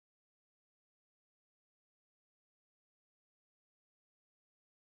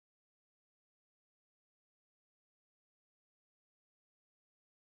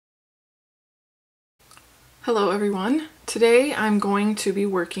Hello everyone. Today I'm going to be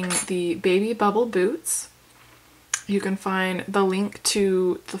working the baby bubble boots. You can find the link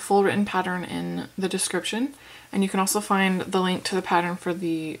to the full written pattern in the description, and you can also find the link to the pattern for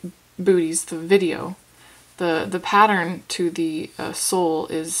the booties, the video. The pattern to the sole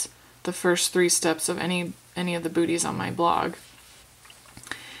is the first 3 steps of any of the booties on my blog.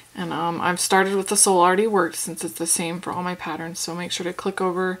 And I've started with the sole already worked since it's the same for all my patterns, so make sure to click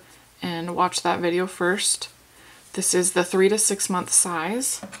over and watch that video first. This is the 3 to 6 month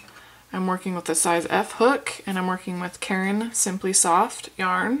size. I'm working with the size F hook, and I'm working with Caron Simply Soft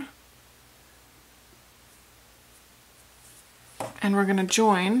yarn. And we're going to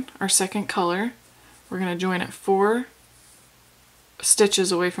join our second color. We're going to join at 4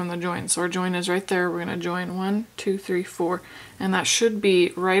 stitches away from the join. So our join is right there. We're going to join 1, 2, 3, 4, and that should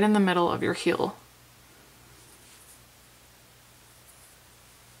be right in the middle of your heel.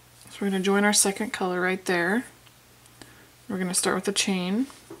 So we're going to join our second color right there. We're going to start with a chain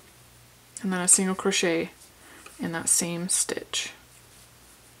and then a single crochet in that same stitch.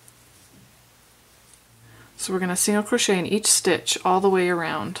 So we're going to single crochet in each stitch all the way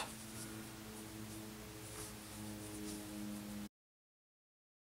around.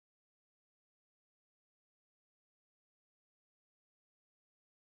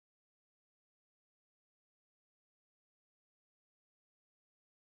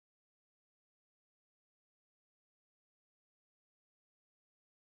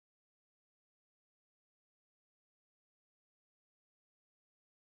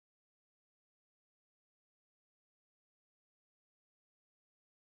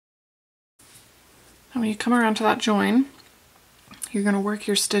 And when you come around to that join, you're going to work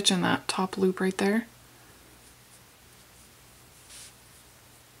your stitch in that top loop right there.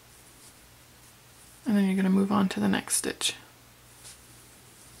 And then you're going to move on to the next stitch.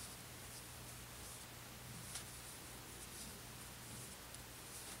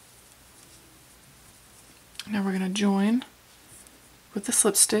 Now we're going to join with the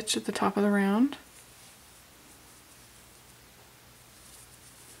slip stitch at the top of the round.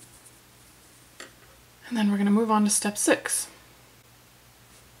 And then we're going to move on to step 6.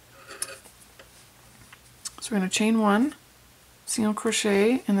 So we're going to chain 1, single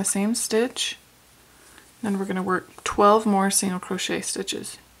crochet in the same stitch, then we're going to work 12 more single crochet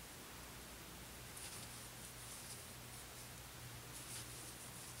stitches.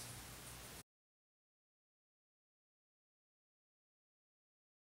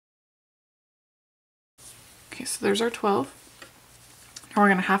 Okay, so there's our 12. Now we're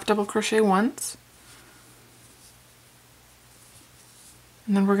going to half double crochet once.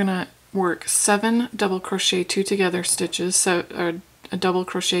 And then we're going to work 7 double crochet 2 together stitches, so a double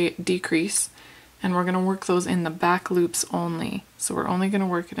crochet decrease, and we're going to work those in the back loops only. So we're only going to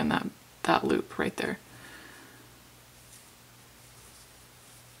work it in that loop right there.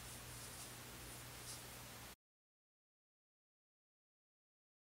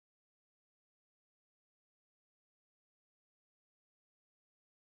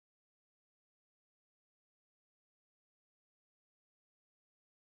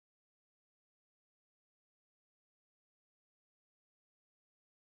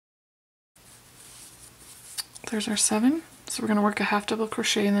 There's our 7. So we're going to work a half double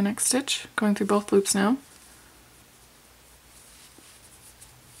crochet in the next stitch, going through both loops now.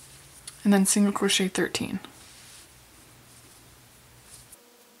 And then single crochet 13.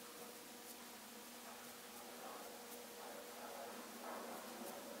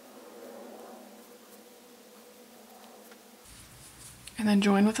 And then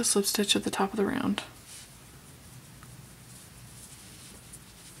join with a slip stitch at the top of the round.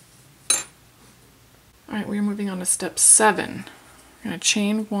 Alright, we're moving on to step 7. We're going to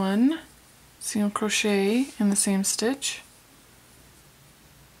chain 1, single crochet in the same stitch.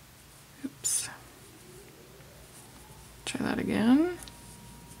 Oops. Try that again.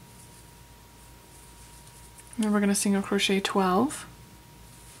 And then we're going to single crochet 12.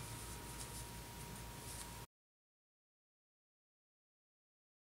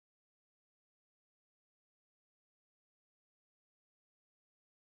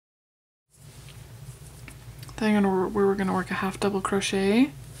 Then we're going to work a half double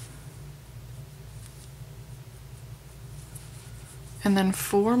crochet, and then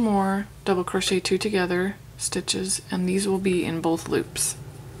 4 more double crochet 2 together stitches, and these will be in both loops.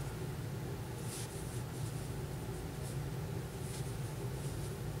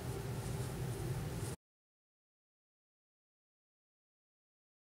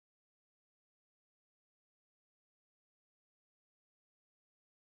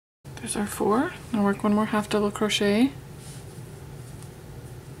 There's our 4. Now work 1 more half double crochet,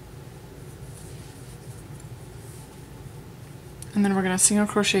 And then we're going to single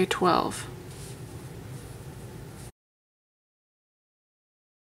crochet 12.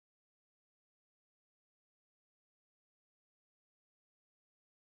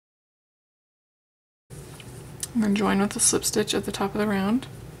 And then join with the slip stitch at the top of the round.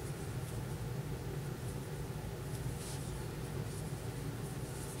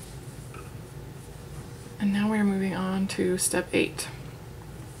 And now we're moving on to step 8.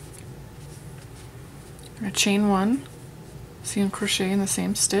 We're going to chain 1, single crochet in the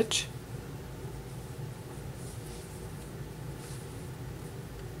same stitch.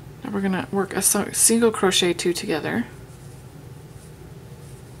 Now we're going to work a single crochet 2 together.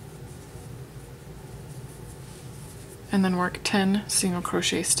 And then work 10 single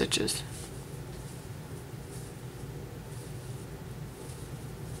crochet stitches.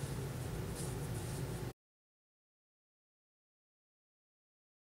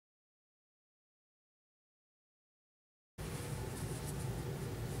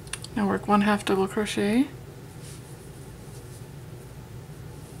 Now work 1/2 double crochet.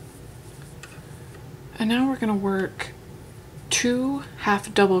 And now we're going to work 2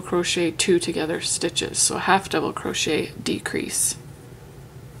 half double crochet 2 together stitches, so 1/2 double crochet decrease.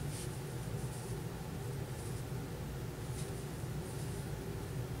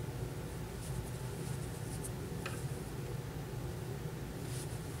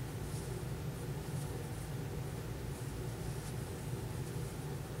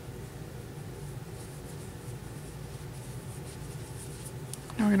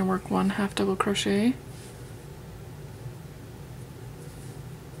 Now we're going to work 1/2 double crochet.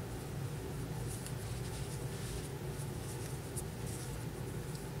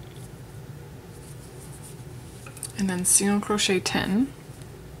 And then single crochet 10.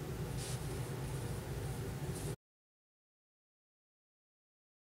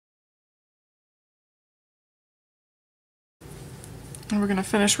 And we're going to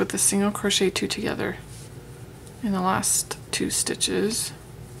finish with the single crochet 2 together in the last 2 stitches.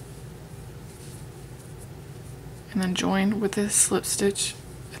 And then join with the slip stitch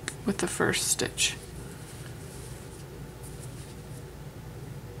with the first stitch.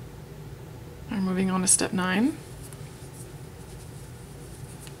 We're moving on to step 9.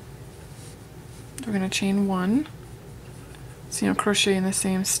 We're going to chain 1, single crochet in the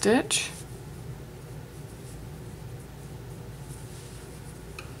same stitch,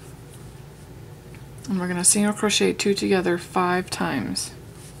 and we're going to single crochet 2 together 5 times.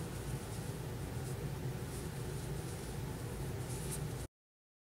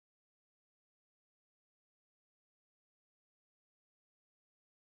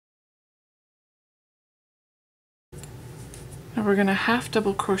 Now we're going to 1/2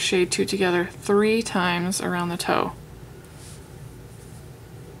 double crochet 2 together 3 times around the toe.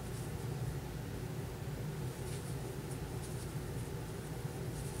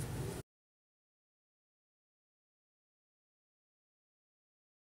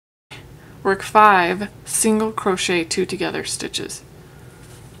 Work 5 single crochet 2 together stitches.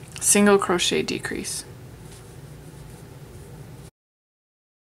 Single crochet decrease.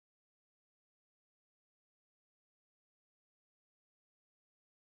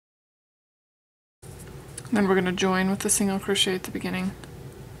 Then we're going to join with the single crochet at the beginning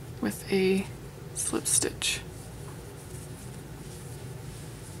with a slip stitch.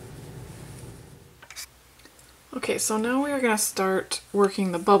 Okay, so now we are going to start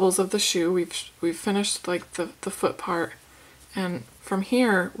working the bubbles of the shoe. We've finished like the foot part, and from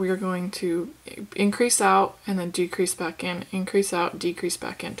here we are going to increase out and then decrease back in, increase out, decrease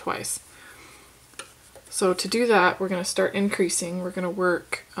back in twice. So to do that, we're going to start increasing. We're going to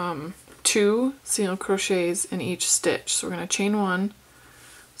work 2 single crochets in each stitch. So we're going to chain 1,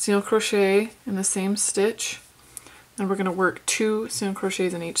 single crochet in the same stitch, and we're going to work 2 single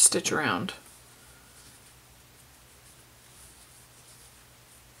crochets in each stitch around.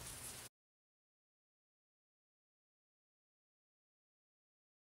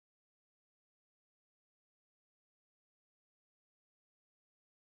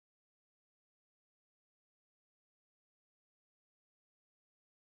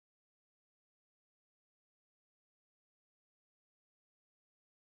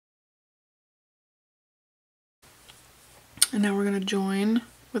 And now we're going to join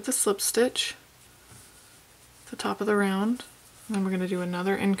with the slip stitch at the top of the round, and then we're going to do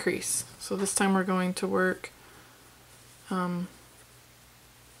another increase. So this time we're going to work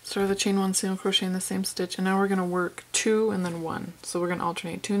start the chain 1, single crochet in the same stitch, and now we're going to work 2 and then 1. So we're going to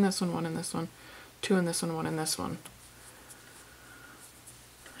alternate 2 in this one, 1 in this one, 2 in this one, 1 in this one.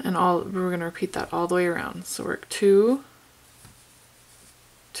 And we're going to repeat that all the way around. So work 2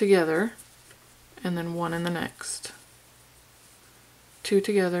 together and then 1 in the next. two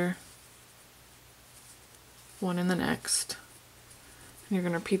together, one in the next, and you're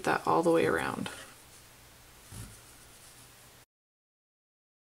going to repeat that all the way around.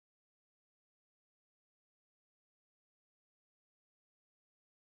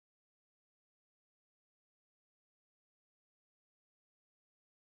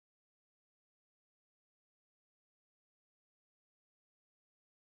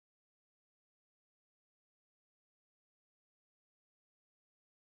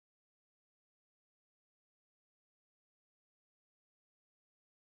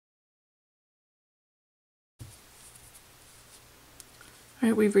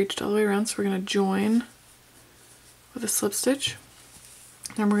 Alright, we've reached all the way around, so we're going to join with a slip stitch.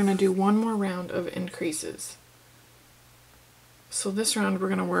 Then we're going to do one more round of increases. So this round we're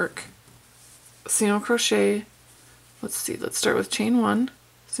going to work single crochet. Let's see, let's start with chain one,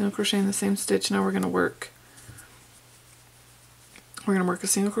 single crochet in the same stitch. Now we're going to work a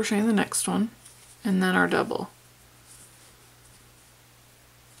single crochet in the next one, and then our double.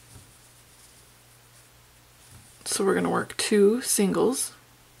 So we're going to work two singles,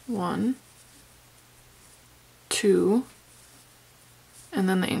 1, 2, and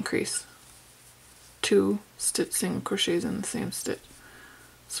then the increase. 2 single crochets in the same stitch.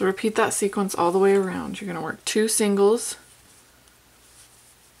 So repeat that sequence all the way around. You're going to work 2 singles,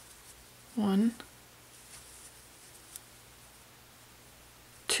 1,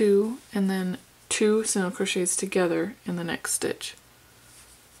 2, and then 2 single crochets together in the next stitch.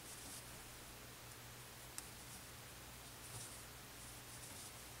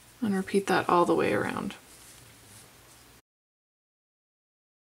 And repeat that all the way around.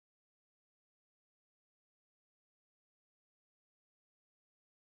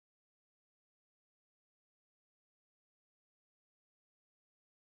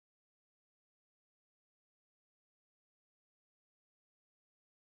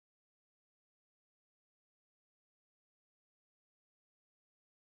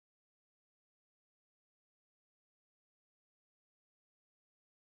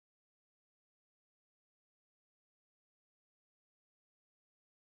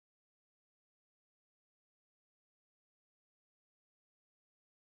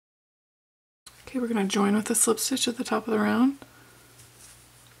 Okay, we're going to join with a slip stitch at the top of the round.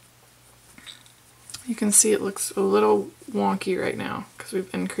 You can see it looks a little wonky right now because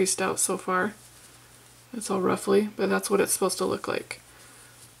we've increased out so far. It's all roughly, but that's what it's supposed to look like.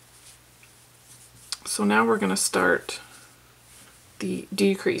 So now we're going to start the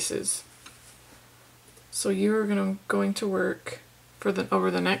decreases. So you're going to work for over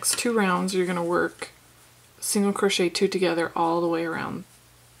the next 2 rounds. You're going to work single crochet 2 together all the way around,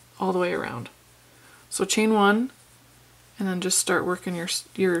 So chain 1, and then just start working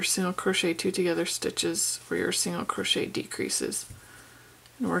your single crochet 2 together stitches for your single crochet decreases,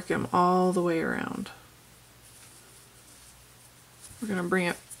 and work them all the way around. We're going to bring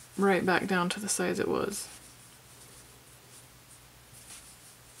it right back down to the size it was.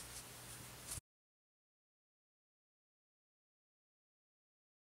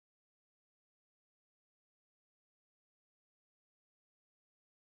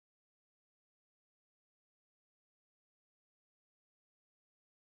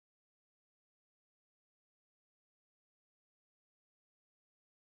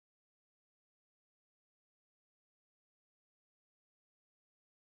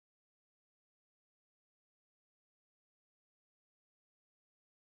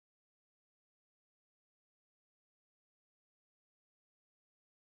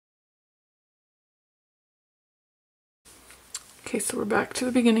 Okay, so we're back to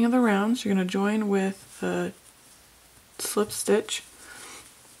the beginning of the rounds. You're going to join with the slip stitch.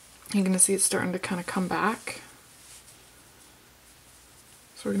 You're going to see it's starting to kind of come back.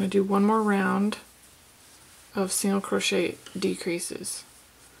 So we're going to do one more round of single crochet decreases.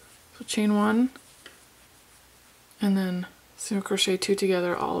 So chain 1, and then single crochet 2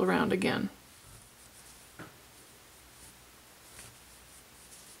 together all around again.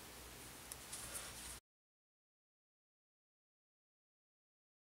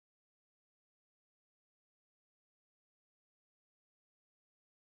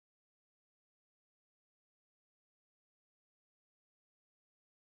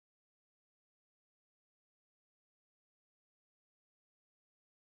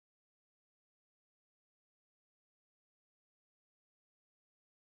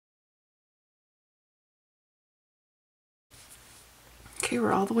 Okay,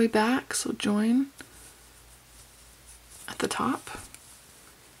 we're all the way back, so join at the top,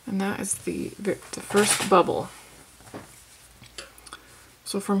 and that is the first bubble.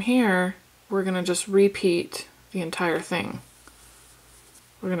 So from here, we're going to just repeat the entire thing.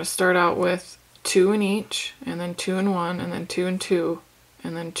 We're going to start out with 2 in each, and then 2 in 1, and then 2 and 2,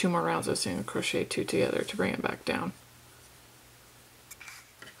 and then 2 more rounds of single crochet 2 together to bring it back down.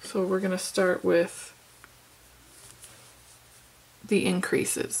 So we're going to start with the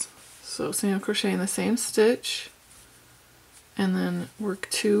increases. So single crochet in the same stitch, and then work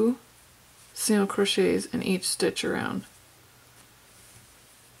 2 single crochets in each stitch around.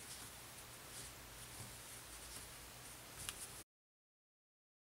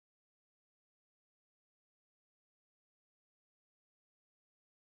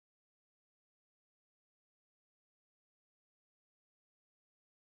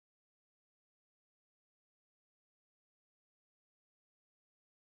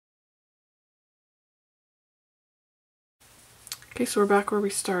 Okay, so we're back where we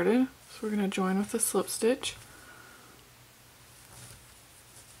started. So we're going to join with a slip stitch.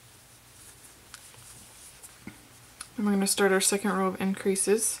 And we're going to start our second row of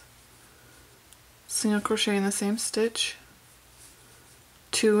increases. Single crochet in the same stitch,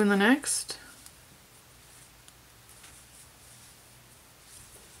 2 in the next,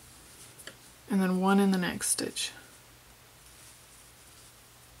 and then 1 in the next stitch,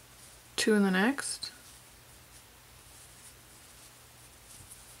 2 in the next,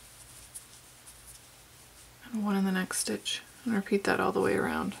 and 1 in the next stitch, and repeat that all the way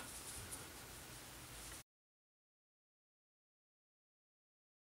around.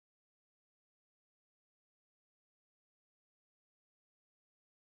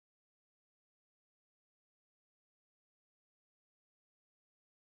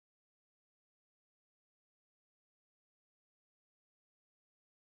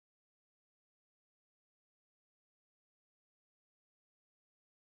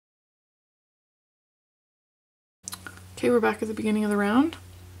 Okay, we're back at the beginning of the round.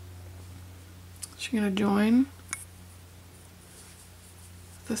 So you're going to join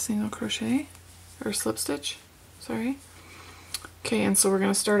the single crochet, or slip stitch, sorry. Okay, and so we're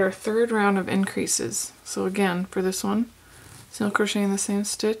going to start our third round of increases. So again, for this one, single crochet in the same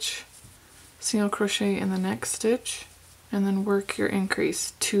stitch, single crochet in the next stitch, and then work your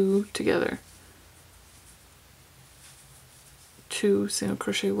increase 2 together. 2 single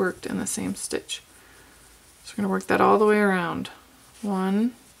crochet worked in the same stitch. So we're going to work that all the way around.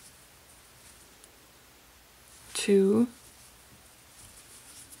 1, 2,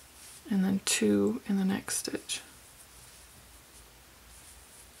 and then 2 in the next stitch.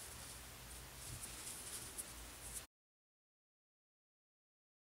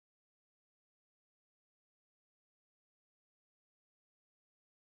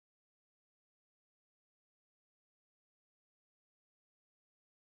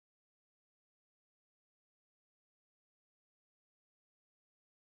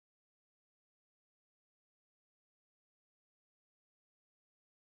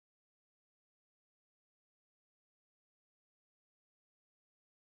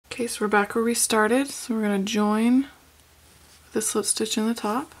 Okay, so we're back where we started. So we're going to join the slip stitch in the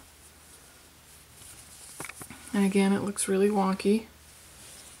top. And again, it looks really wonky.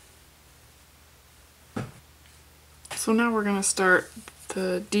 So now we're going to start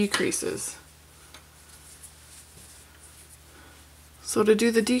the decreases. So to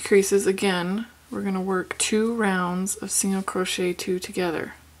do the decreases, again, we're going to work 2 rounds of single crochet 2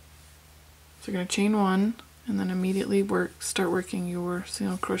 together. So you're going to chain 1, and then immediately start working your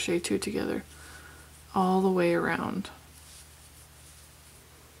single crochet 2 together all the way around.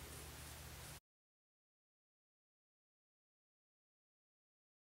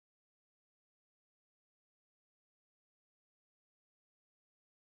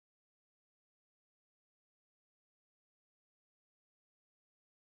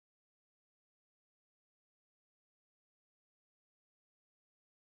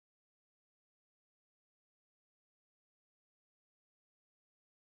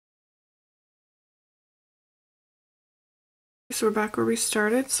 So we're back where we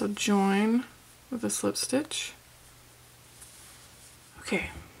started, so join with a slip stitch. Okay,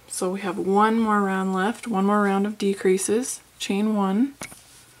 so we have 1 more round left, 1 more round of decreases, chain 1,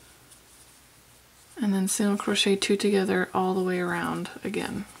 and then single crochet 2 together all the way around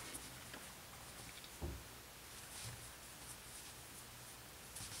again.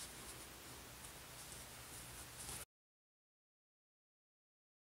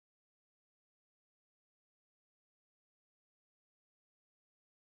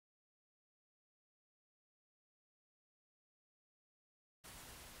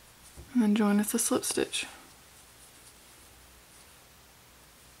 And then join with a slip stitch.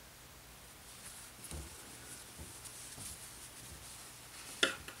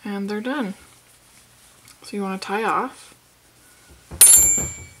 And they're done. So you want to tie off.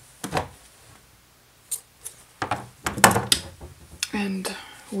 and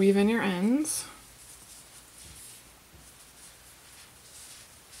weave in your ends.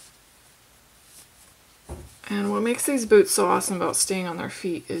 And what makes these boots so awesome about staying on their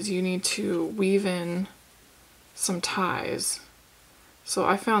feet is you need to weave in some ties. So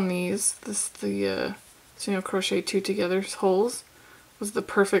I found these, the crochet 2 together holes was the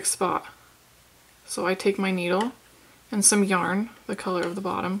perfect spot. So I take my needle and some yarn, the color of the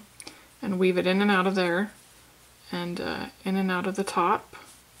bottom, and weave it in and out of there, and in and out of the top,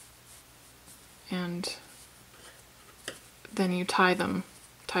 and then you tie them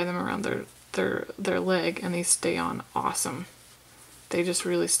around their leg, and they stay on awesome. They just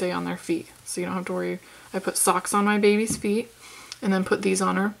really stay on their feet, so you don't have to worry. I put socks on my baby's feet and then put these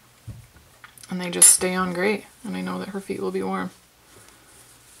on her, and they just stay on great, and I know that her feet will be warm.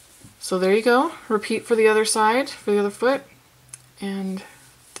 So there you go. Repeat for the other side, for the other foot, and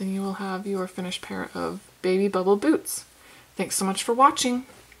then you will have your finished pair of baby bubble boots. Thanks so much for watching.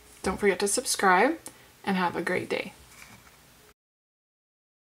 Don't forget to subscribe, and have a great day.